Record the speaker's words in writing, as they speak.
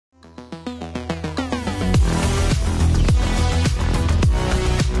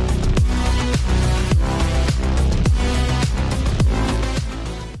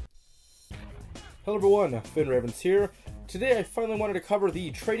everyone, Finn Ravens here. Today I finally wanted to cover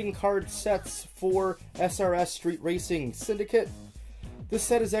the trading card sets for SRS Street Racing Syndicate. This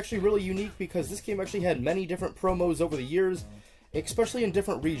set is actually really unique because this game actually had many different promos over the years, especially in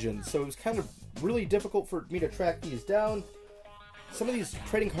different regions, so it was kind of really difficult for me to track these down. Some of these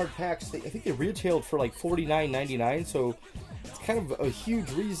trading card packs, I think they retailed for like $49.99, so it's kind of a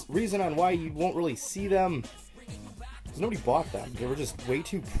huge reason on why you won't really see them. Because nobody bought them. They were just way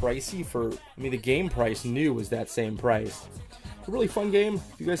too pricey for, I mean, the game price new was that same price. It's a really fun game.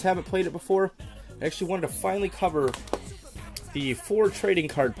 If you guys haven't played it before, I actually wanted to finally cover the 4 trading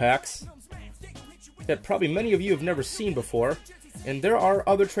card packs that probably many of you have never seen before. And there are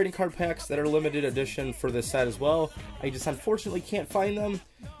other trading card packs that are limited edition for this set as well. I just unfortunately can't find them.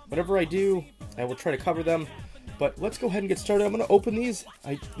 Whenever I do, I will try to cover them. But let's go ahead and get started. I'm going to open these.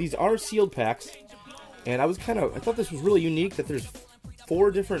 These are sealed packs. And I thought this was really unique that there's 4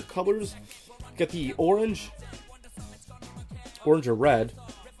 different colors. You got the orange or red.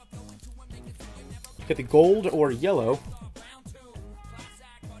 You got the gold or yellow.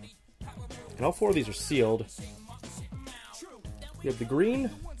 And all 4 of these are sealed. We have the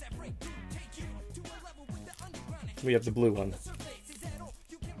green. We have the blue one.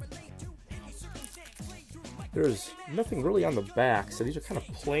 There's nothing really on the back, so these are kind of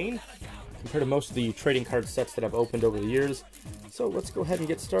plain compared to most of the trading card sets that I've opened over the years. So let's go ahead and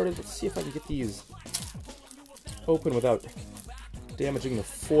get started. Let's see if I can get these open without damaging the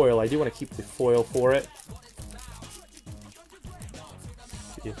foil. I do want to keep the foil for it.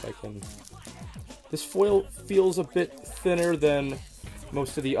 See if I can... This foil feels a bit thinner than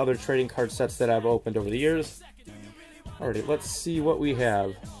most of the other trading card sets that I've opened over the years. Alrighty, let's see what we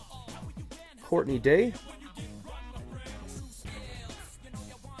have. Courtney Day.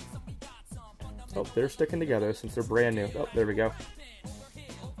 Oh, they're sticking together since they're brand new. Oh, there we go.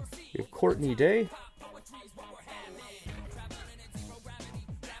 We have Courtney Day.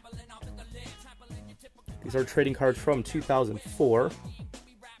 These are trading cards from 2004.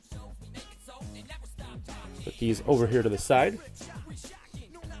 Put these over here to the side.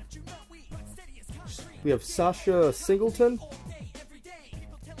 We have Sasha Singleton.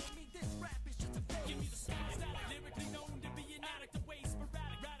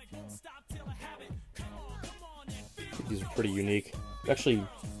 These are pretty unique. I've actually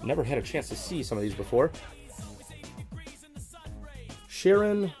never had a chance to see some of these before.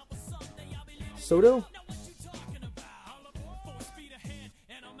 Sharon Soto.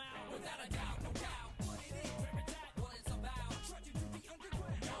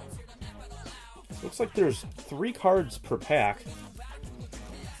 Looks like there's 3 cards per pack.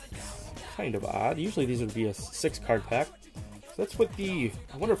 Kind of odd. Usually these would be a 6-card pack. So that's what I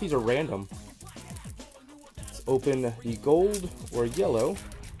wonder if these are random. Let's open the gold or yellow.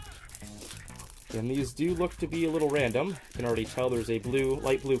 And these do look to be a little random. You can already tell there's a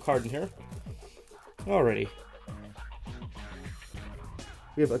light blue card in here. Alrighty.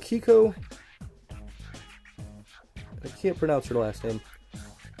 We have Akiko. I can't pronounce her last name.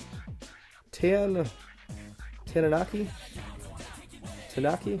 Tanaki?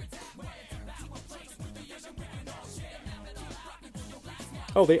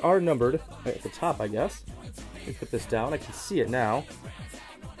 Oh, they are numbered at the top, I guess. Let me put this down. I can see it now.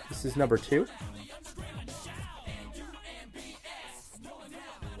 This is number 2.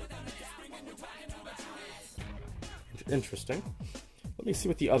 Interesting. Let me see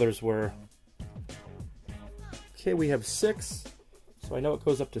what the others were. Okay, we have 6. So I know it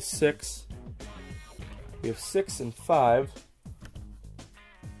goes up to 6. We have 6 and 5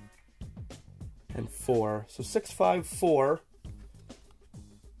 and 4. So 6, 5, 4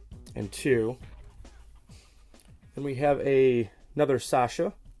 and 2. Then we have another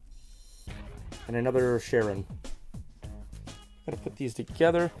Sasha and another Sharon. I'm going to put these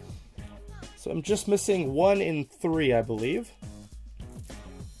together. So I'm just missing 1 and 3, I believe.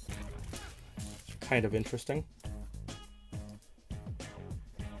 Kind of interesting.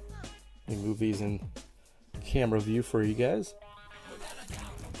 Let me move these in camera view for you guys.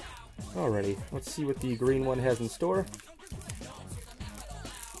 Alrighty, let's see what the green one has in store.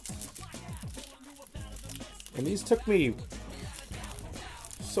 And these took me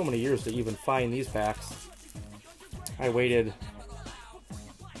so many years to even find these packs. I waited.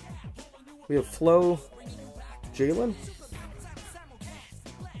 We have Flo Jalen.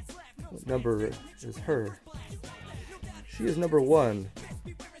 What number is her? She is number 1.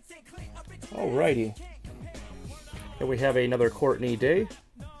 Alrighty. Then we have another Courtney Day.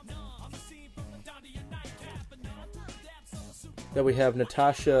 Then we have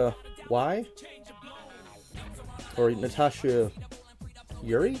Natasha Y. Or Natasha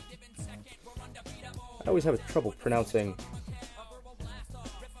Yuri. always have trouble pronouncing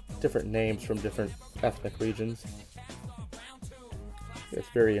different names from different ethnic regions. It's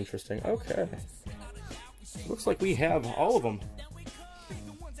very interesting. Okay. Looks like we have all of them.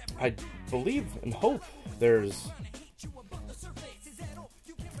 I believe and hope there's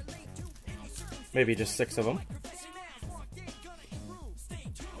maybe just 6 of them.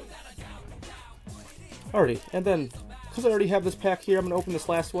 Alrighty, and then, because I already have this pack here, I'm going to open this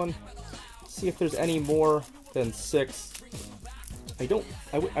last one, see if there's any more than 6.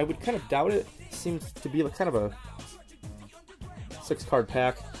 I would kind of doubt it. It seems to be like kind of a 6-card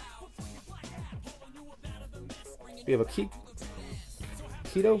pack. We have a Keto,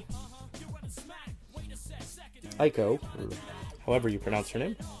 Aiko, or however you pronounce her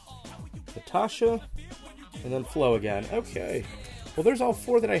name, Natasha, and then Flo again. Okay. Well, there's all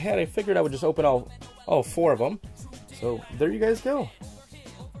 4 that I had. I figured I would just open all 4 of them. So there you guys go.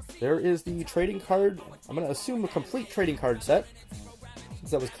 There is the trading card. I'm going to assume a complete trading card set,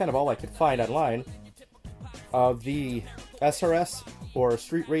 since that was kind of all I could find online, of the SRS, or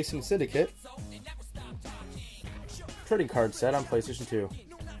Street Racing Syndicate, trading card set on PlayStation 2.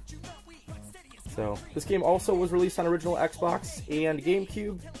 So this game also was released on original Xbox and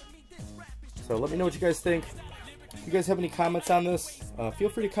GameCube. So let me know what you guys think. If you guys have any comments on this, feel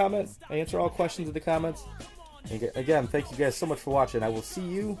free to comment. I answer all questions in the comments. And again, thank you guys so much for watching. I will see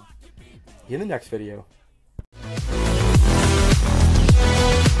you in the next video.